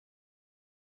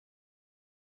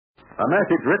A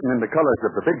message written in the colors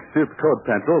of the Big Stoop code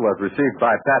pencil was received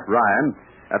by Pat Ryan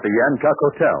at the Yankuck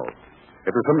Hotel.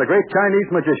 It was from the great Chinese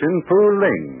magician Fu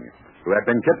Ling, who had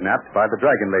been kidnapped by the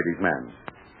Dragon Lady's men.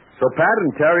 So Pat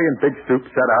and Terry and Big Stoop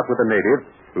set out with a native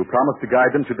who promised to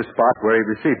guide them to the spot where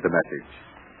he received the message.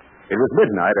 It was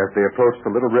midnight as they approached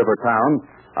the little river town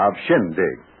of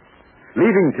Shindig.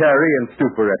 Leaving Terry and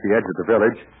Stooper at the edge of the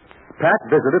village, Pat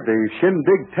visited the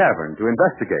Shindig Tavern to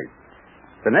investigate.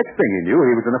 The next thing he knew,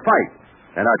 he was in a fight,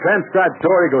 and our transcribed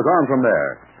story goes on from there.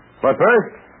 But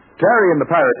first, Terry and the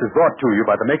Pirates is brought to you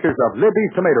by the makers of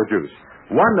Libby's Tomato Juice,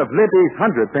 one of Libby's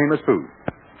 100 famous foods.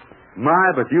 My,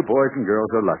 but you boys and girls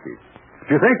are lucky.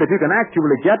 If you think that you can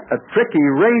actually get a tricky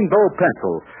rainbow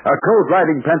pencil, a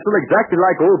code-writing pencil exactly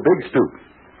like old Big Stoop.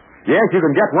 Yes, you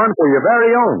can get one for your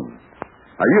very own.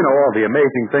 Now, you know all the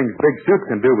amazing things Big Stoop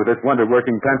can do with this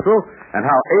wonder-working pencil, and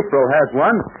how April has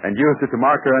one and used it to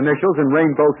mark her initials in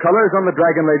rainbow colors on the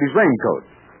Dragon Lady's raincoat.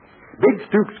 Big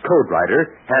Stoop's code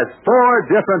writer has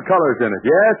 4 different colors in it.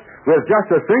 Yes, with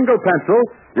just a single pencil,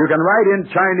 you can write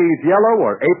in Chinese yellow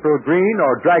or April green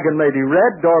or Dragon Lady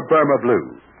red or Burma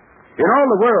blue. In all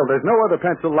the world, there's no other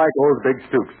pencil like old Big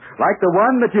Stoop's, like the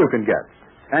one that you can get.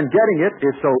 And getting it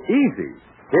is so easy.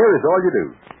 Here is all you do.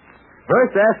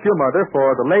 First, ask your mother for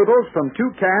the labels from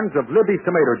 2 cans of Libby's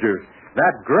Tomato Juice,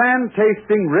 that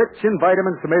grand-tasting, rich in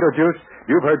vitamins tomato juice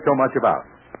you've heard so much about.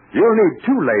 You'll need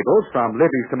 2 labels from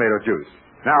Libby's Tomato Juice.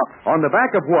 Now, on the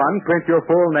back of one, print your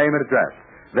full name and address.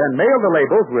 Then mail the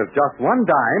labels with just 1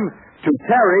 dime to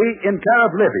Terry in care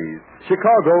of Libby's,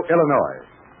 Chicago, Illinois.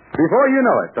 Before you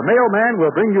know it, the mailman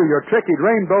will bring you your tricky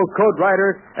rainbow code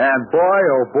writer, and boy,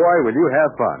 oh boy, will you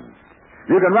have fun.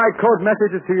 You can write code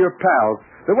messages to your pals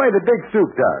the way the Big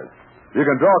Stoop does. You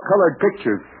can draw colored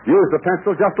pictures, use the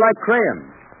pencil just like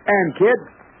crayons. And, kids,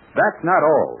 that's not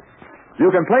all. You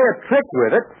can play a trick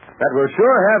with it that will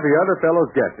sure have the other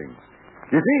fellows guessing.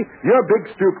 You see, your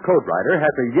Big Stoop code writer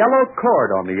has a yellow cord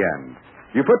on the end.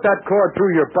 You put that cord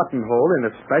through your buttonhole in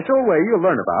a special way you'll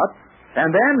learn about, and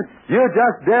then you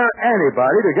just dare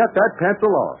anybody to get that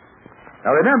pencil off.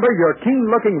 Now remember, your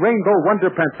keen-looking rainbow wonder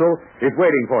pencil is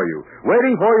waiting for you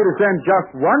to send just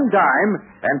 1 dime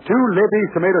and 2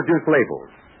 Libby's Tomato Juice labels.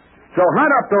 So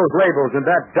hunt up those labels and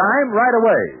that dime right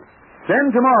away.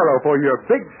 Send tomorrow for your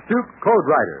Big Stoop code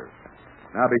writer.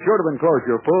 Now be sure to enclose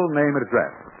your full name and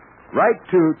address. Write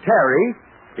to Terry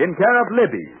in care of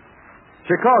Libby's,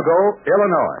 Chicago,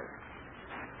 Illinois.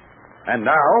 And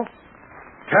now,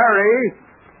 Terry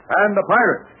and the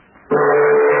Pirates.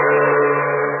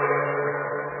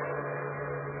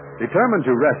 Determined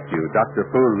to rescue Dr.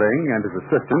 Fu Ling and his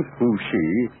assistant, Fu Shi,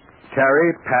 Terry,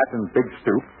 Pat, and Big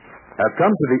Stoop have come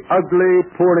to the ugly,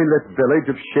 poorly lit village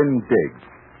of Shindig,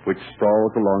 which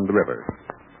sprawls along the river.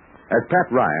 As Pat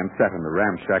Ryan sat in the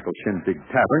ramshackle Shindig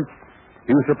Tavern,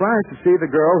 he was surprised to see the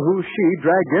girl who Shi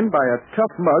dragged in by a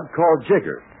tough mug called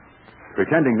Jigger.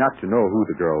 Pretending not to know who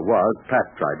the girl was,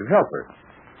 Pat tried to help her.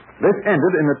 This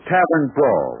ended in a tavern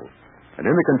brawl, and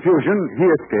in the confusion, he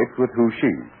escaped with Fu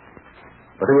Shi.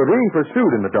 But they were being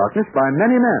pursued in the darkness by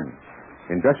many men.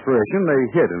 In desperation, they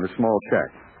hid in a small shack.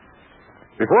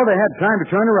 Before they had time to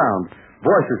turn around,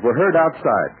 voices were heard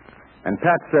outside, and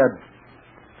Pat said,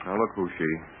 "Now look, Fu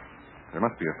Shi, there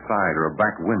must be a side or a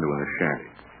back window in this shanty.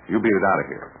 You beat it out of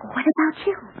here." What about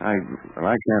you?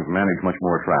 I can't manage much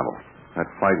more travel. That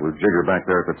fight with Jigger back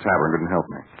there at the tavern didn't help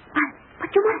me. But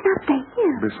you must not stay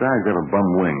here. Besides, I have a bum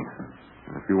wing.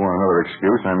 If you want another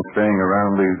excuse, I'm staying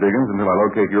around these diggings until I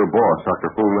locate your boss,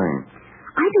 Dr. Fu Ling.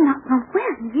 I do not know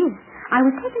where he is. I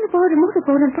was taken aboard a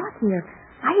motorboat and brought here.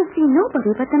 I have seen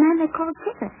nobody but the man they called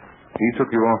Jigger. He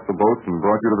took you off the boat and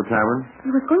brought you to the tavern?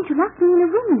 He was going to lock me in a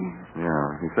room there. Yeah,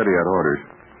 he said he had orders.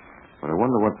 But I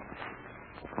wonder what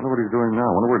he's doing now.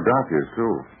 I wonder where Doc is,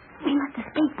 too. We must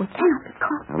escape. We cannot be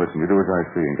caught. Now, listen, you do as I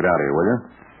see and get out of here, will you?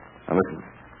 Now, listen.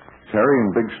 Terry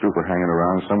and Big Stoop are hanging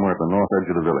around somewhere at the north edge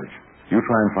of the village. You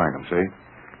try and find them, see?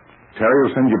 Terry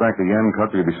will send you back to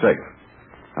Yankuck so you'll be safe.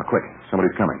 Now, quick.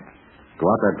 Somebody's coming. Go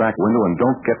out that back window and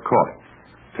don't get caught.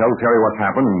 Tell Terry what's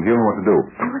happened and he'll know what to do.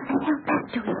 I will send help back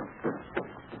to him.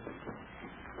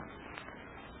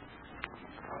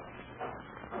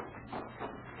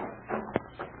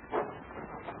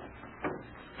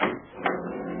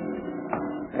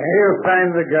 You'll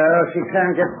find the girl. She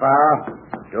can't get far.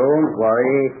 Don't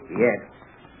worry yet.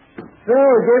 So,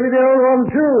 gave you the old one,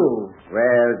 too.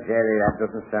 Well, Jerry, that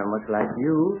doesn't sound much like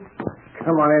you.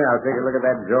 Come on in. I'll take a look at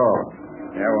that jaw.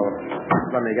 Yeah, well,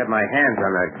 let me get my hands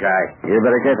on that guy. You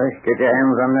better get your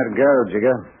hands on that girl,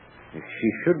 Jigger. If she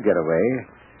should get away,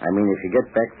 if she gets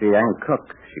back to Yankuck,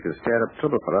 she could stir up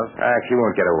trouble for us. She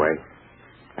won't get away.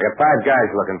 I got 5 guys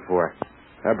looking for her.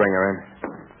 I'll bring her in.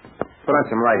 Put on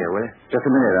some light here, will you? Just a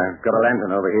minute. I've got a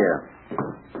lantern over here.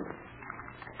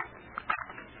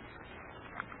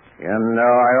 You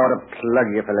know, I ought to plug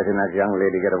you for letting that young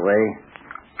lady get away.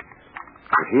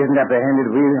 If she isn't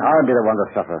apprehended, I'll be the one to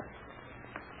suffer.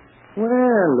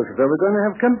 Well, looks as though we're going to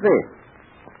have company.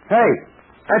 Hey,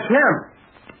 that's him.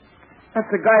 That's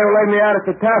the guy who laid me out at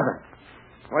the tavern.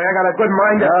 Well, I got a good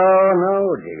mind to... No,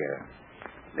 Jigger.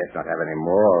 Let's not have any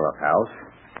more of house.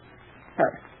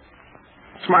 Hey.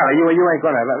 Smiley, you ain't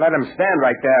going to let him stand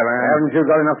right there, man. Haven't you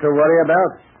got enough to worry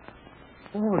about?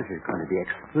 Oh, this is going to be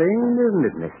explained, isn't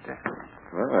it, mister?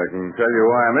 Well, I can tell you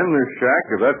why I'm in this shack,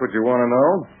 if that's what you want to know.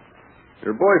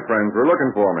 Your boyfriends were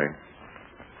looking for me.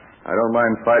 I don't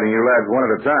mind fighting you lads one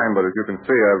at a time, but as you can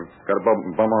see, I've got a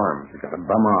bum arm. You got a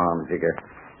bum arm, Jigger.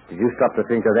 Did you stop to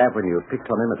think of that when you picked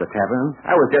on him at the tavern?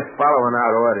 I was just following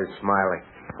out orders, Smiley.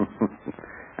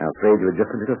 I'm afraid you were just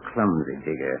a little clumsy,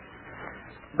 Jigger.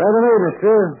 By the way,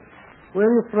 mister, where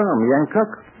are you from?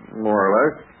 Yancock? More or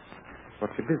less.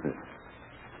 What's your business?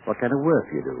 What kind of work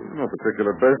you do? No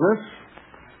particular business.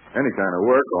 Any kind of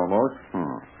work, almost.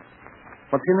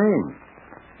 What's your name?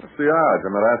 What's the odds?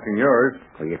 I'm not asking yours.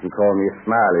 Well, you can call me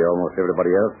Smiley. Almost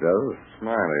everybody else does.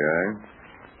 Smiley, eh?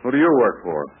 Who do you work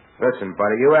for? Listen,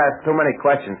 buddy, you ask too many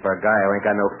questions for a guy who ain't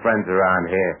got no friends around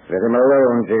here. Let him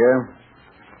alone, Jigger.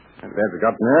 That man's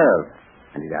got nerve,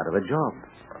 and he's out of a job.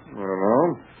 I don't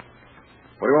know.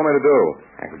 What do you want me to do?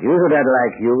 I could use a lad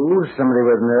like you, somebody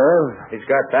with nerve. He's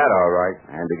got that all right.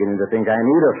 I'm beginning to think I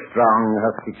need a strong,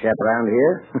 husky chap around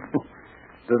here.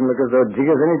 Doesn't look as though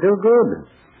Jigger's any too good.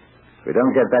 If we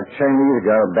don't get that Chinese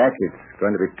girl back, it's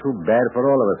going to be too bad for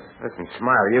all of us. Listen,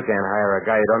 Smiley, you can't hire a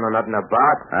guy you don't know nothing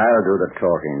about. I'll do the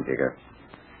talking, Jigger.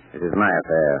 This is my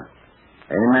affair.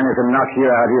 Any man who can knock you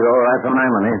out, he's all right for my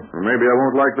money. Well, maybe I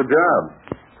won't like the job.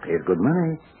 Pays good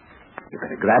money. You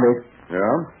better grab it.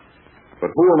 Yeah? But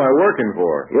who am I working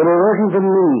for? You'll be working for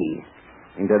me.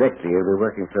 Indirectly, you'll be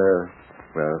working for,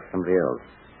 well, somebody else.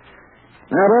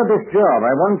 Now, about this job,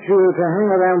 I want you to hang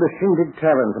around the Shindig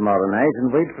Tavern tomorrow night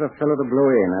and wait for a fellow to blow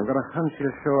in. I've got a hunch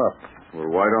he'll show up. Well,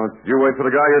 why don't you wait for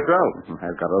the guy yourself?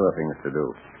 I've got other things to do.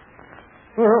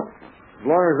 Well, as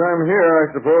long as I'm here, I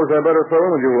suppose I better throw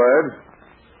in with you lads.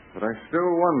 But I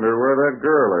still wonder where that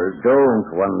girl is. Don't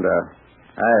wonder.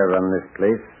 I run this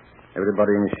place.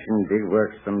 Everybody in Shindig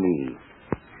works for me.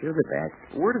 She'll be back.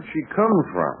 Where did she come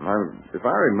from? If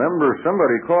I remember,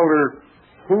 somebody called her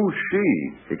Who's She?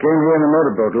 She came here in a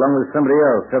motorboat along with somebody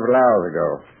else several hours ago.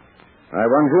 I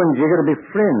want you and Jigger to be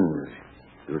friends.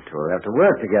 You two will have to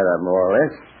work together, more or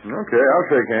less. Okay, I'll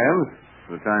shake hands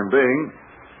for the time being.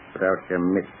 Put out your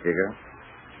mitts, Jigger.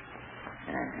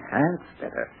 That's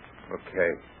better.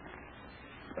 Okay.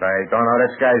 But I don't know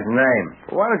this guy's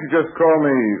name. Why don't you just call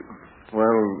me,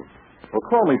 well,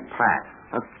 call me Pat.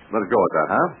 Let it go at that,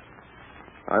 huh?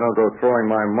 I don't go throwing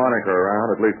my moniker around,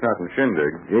 at least not in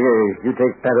Shindig. Jigger, you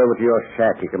take Pat over to your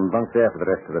shack. He can bunk there for the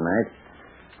rest of the night.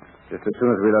 Just as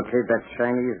soon as we locate that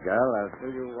Chinese girl, I'll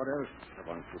tell you what else I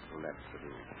want you to left to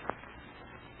do.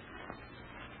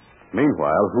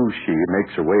 Meanwhile, Who She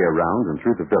makes her way around and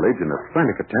through the village in a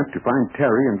frantic attempt to find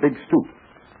Terry and Big Stoop.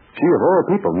 She, of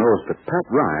all people, knows that Pat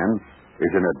Ryan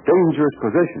is in a dangerous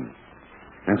position.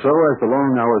 And so, as the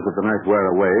long hours of the night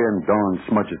wear away and dawn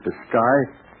smudges the sky,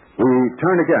 we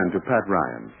turn again to Pat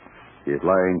Ryan. He is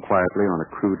lying quietly on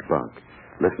a crude bunk,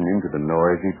 listening to the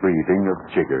noisy breathing of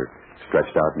Jigger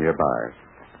stretched out nearby.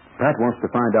 Pat wants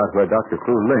to find out where Dr.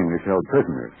 Fu Ling is held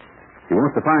prisoner. He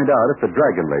wants to find out if the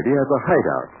Dragon Lady has a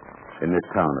hideout in this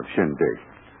town of Shindig.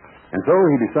 And so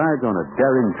he decides on a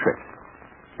daring trick.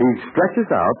 He stretches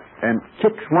out and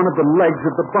kicks one of the legs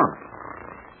of the bunk.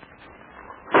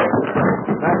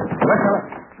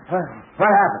 What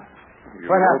happened?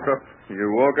 You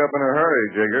woke up in a hurry,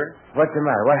 Jigger. What's the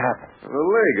matter? What happened? The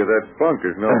leg of that bunk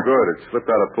is no good. It slipped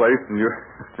out of place, and you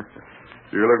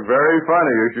you look very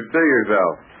funny. You should see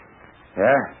yourself.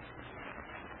 Yeah?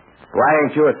 Why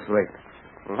ain't you asleep?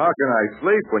 Well, how can I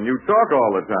sleep when you talk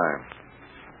all the time?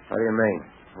 What do you mean?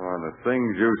 Oh, the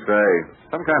things you say.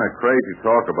 Some kind of crazy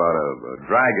talk about a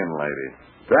dragon lady.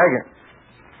 Dragon?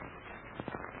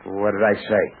 What did I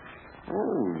say?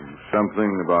 Oh,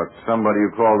 something about somebody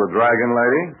you call the Dragon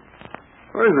Lady?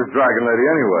 Where is this Dragon Lady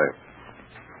anyway?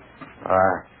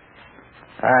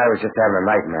 I was just having a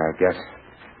nightmare, I guess.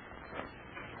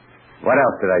 What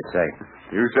else did I say?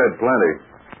 You said plenty.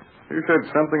 You said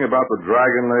something about the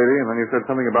Dragon Lady, and then you said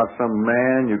something about some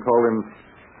man. You called him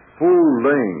Fu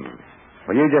Ling.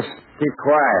 Well, you just keep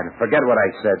quiet and forget what I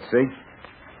said, see?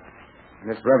 In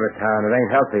this river town, it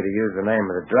ain't healthy to use the name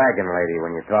of the Dragon Lady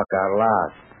when you talk out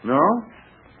loud. No?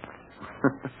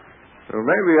 Well,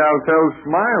 maybe I'll tell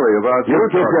Smiley about You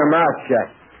keep talking. your mouth shut.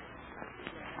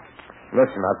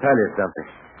 Listen, I'll tell you something.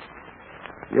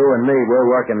 You and me, we're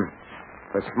working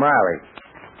for Smiley.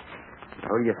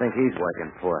 Who do you think he's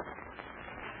working for?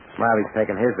 Smiley's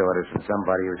taking his orders from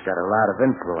somebody who's got a lot of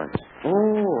influence.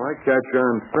 Oh, I catch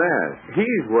on fast.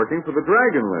 He's working for the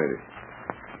Dragon Lady.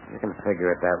 You can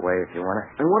figure it that way if you want to.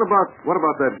 And what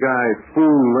about that guy, Fu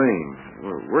Ling?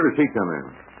 Where does he come in?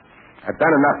 I've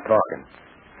done enough talking.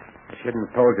 I shouldn't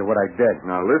have told you what I did.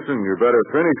 Now, listen, you better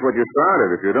finish what you started.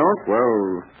 If you don't, well,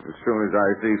 as soon as I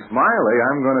see Smiley,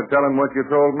 I'm going to tell him what you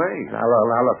told me. Now,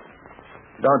 look.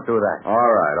 Don't do that. All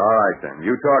right, then.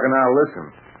 You talk and I'll listen.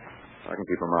 I can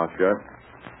keep my mouth shut.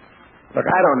 Look,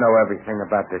 I don't know everything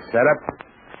about this setup.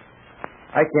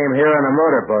 I came here on a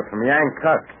motorboat from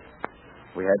Yankuck.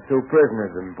 We had 2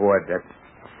 prisoners on board.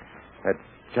 That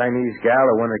Chinese gal,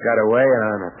 the one that got away,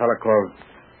 and a fellow called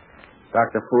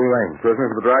Dr. Fu Ling.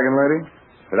 Prisoners of the Dragon Lady?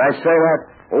 Did I say that?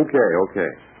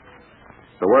 Okay.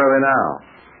 So where are they now?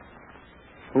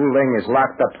 Fu Ling is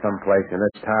locked up someplace in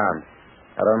this town.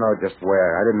 I don't know just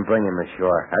where. I didn't bring him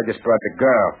ashore. I just brought the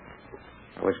girl.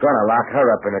 I was going to lock her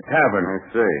up in a tavern. I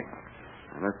see.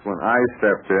 And that's when I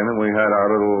stepped in and we had our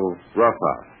little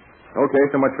roughhouse. Okay,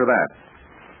 so much for that.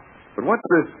 But what's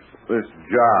this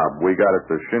job we got at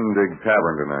the Shindig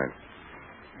Tavern tonight?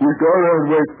 We go there and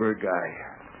wait for a guy.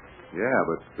 Yeah,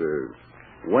 but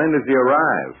when does he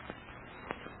arrive?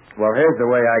 Well, here's the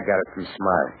way I got it from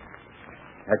Smiley.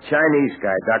 That Chinese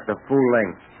guy, Dr. Fu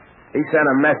Ling, he sent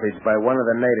a message by one of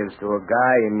the natives to a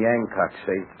guy in Yankuck,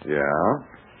 see? Yeah?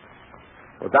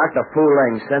 Well, Dr. Fu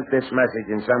Ling sent this message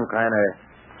in some kind of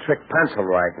trick pencil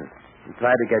writing. He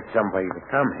tried to get somebody to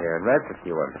come here and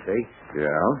rescue him, see?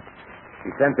 Yeah? He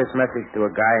sent this message to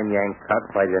a guy in Yankuck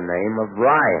by the name of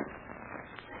Ryan.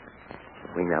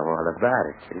 We know all about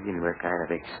it, see? And we're kind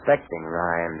of expecting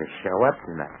Ryan to show up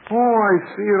tonight. Oh, I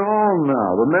see it all now.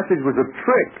 The message was a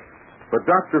trick. But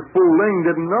Dr. Fu Ling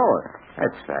didn't know it.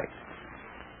 That's right.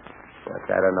 But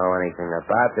I don't know anything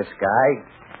about this guy.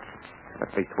 But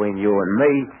between you and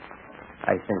me,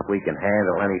 I think we can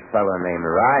handle any fellow named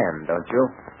Ryan, don't you?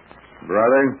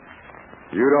 Brother,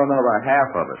 you don't know the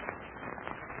half of it.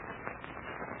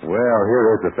 Well, here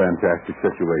is a fantastic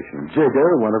situation. Jigger,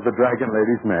 one of the Dragon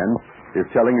Lady's men, is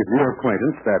telling his new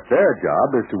acquaintance that their job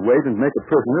is to wait and make a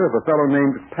prisoner of a fellow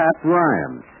named Pat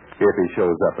Ryan if he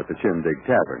shows up at the Shindig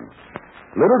Tavern.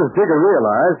 Little does Jigger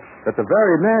realize that the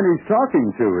very man he's talking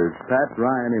to is Pat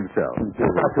Ryan himself.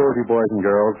 I told you, boys and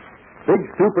girls, Big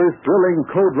Super's thrilling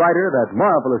code writer, that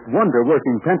marvelous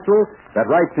wonder-working pencil that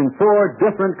writes in 4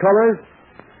 different colors,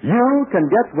 you can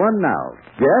get one now.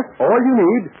 Yes, all you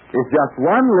need is just 1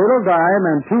 little dime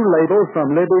and 2 labels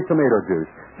from Libby Tomato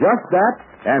Juice. Just that,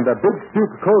 and the Big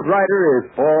Stoop code writer is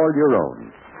all your own.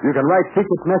 You can write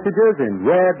secret messages in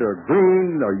red or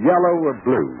green or yellow or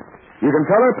blue. You can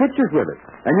color pictures with it,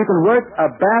 and you can work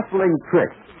a baffling trick.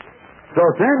 So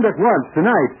send at once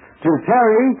tonight to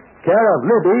Terry, care of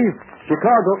Libby's,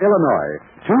 Chicago, Illinois.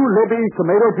 2 Libby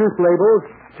Tomato Juice labels,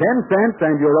 10 cents,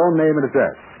 and your own name and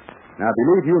address. Now,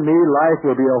 believe you me, life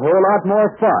will be a whole lot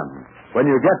more fun when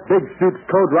you get Big Stoop's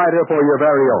code writer for your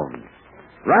very own.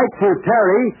 Write to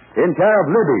Terry in care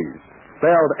of Libby's,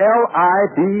 spelled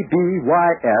Libbys,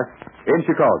 in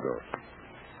Chicago.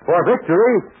 For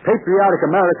victory, patriotic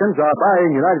Americans are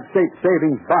buying United States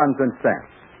savings bonds and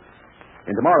stamps.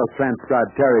 In tomorrow's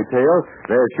transcribed Terry tale,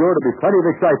 there's sure to be plenty of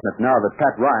excitement now that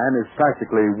Pat Ryan is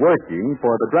practically working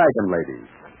for the Dragon Lady.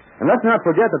 And let's not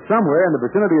forget that somewhere in the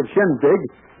vicinity of Shindig,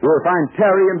 we'll find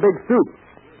Terry and Big Stoop.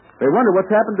 They wonder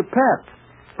what's happened to Pat.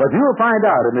 But you'll find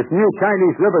out in this new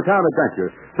Chinese Rivertown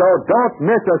adventure. So don't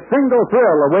miss a single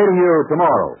thrill awaiting you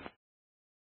tomorrow.